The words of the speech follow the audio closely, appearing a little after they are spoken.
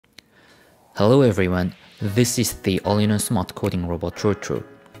Hello everyone, this is the all-in-one smart coding robot TRUETRUE.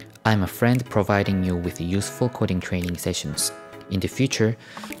 I'm a friend providing you with useful coding training sessions. In the future,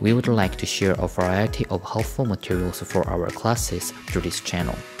 we would like to share a variety of helpful materials for our classes through this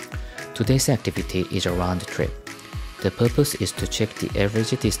channel. Today's activity is a round trip. The purpose is to check the average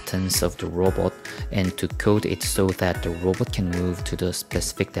distance of the robot and to code it so that the robot can move to the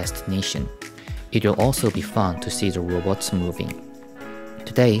specific destination. It will also be fun to see the robots moving.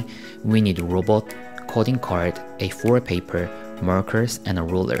 Today, we need a robot, coding card, A4 paper, markers, and a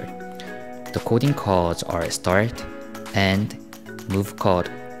ruler. The coding cards are start, end, move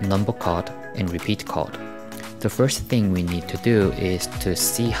card, number card, and repeat card. The first thing we need to do is to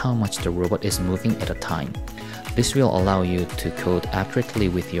see how much the robot is moving at a time. This will allow you to code accurately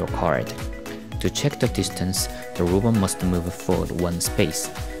with your card. To check the distance, the robot must move forward one space.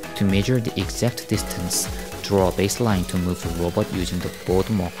 To measure the exact distance, draw a baseline to move the robot using the board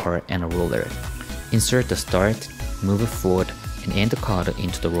marker and a ruler. Insert the start, move forward, and end card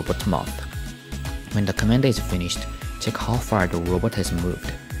into the robot mouth. When the command is finished, check how far the robot has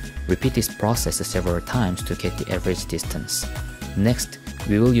moved. Repeat this process several times to get the average distance. Next,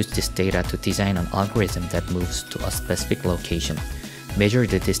 we will use this data to design an algorithm that moves to a specific location. Measure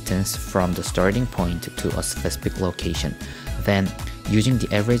the distance from the starting point to a specific location. Then, using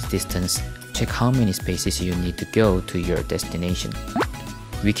the average distance, check how many spaces you need to go to your destination.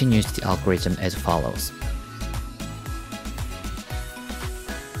 We can use the algorithm as follows.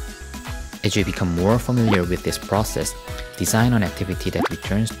 As you become more familiar with this process, design an activity that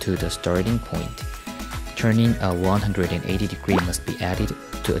returns to the starting point. Turning a 180 degree must be added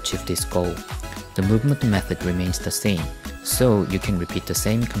to achieve this goal. The movement method remains the same, so you can repeat the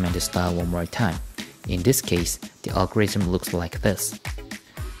same command style one more time. In this case, the algorithm looks like this.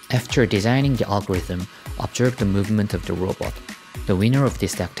 After designing the algorithm, observe the movement of the robot. The winner of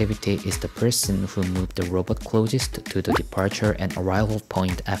this activity is the person who moved the robot closest to the departure and arrival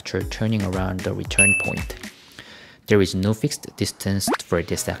point after turning around the return point. There is no fixed distance for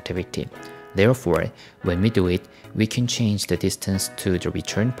this activity. Therefore, when we do it, we can change the distance to the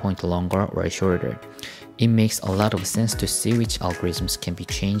return point longer or shorter. It makes a lot of sense to see which algorithms can be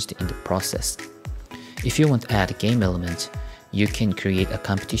changed in the process. If you want to add game elements, you can create a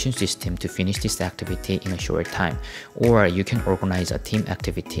competition system to finish this activity in a short time, or you can organize a team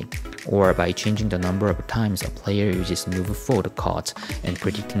activity, or by changing the number of times a player uses move forward cards and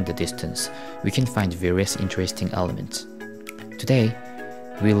predicting the distance, we can find various interesting elements. Today,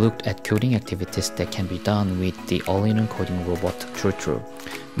 we looked at coding activities that can be done with the all-in-one coding robot TRUETRUE.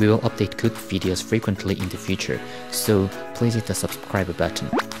 We will update code videos frequently in the future, so please hit the subscribe button.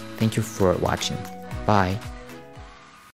 Thank you for watching. Bye.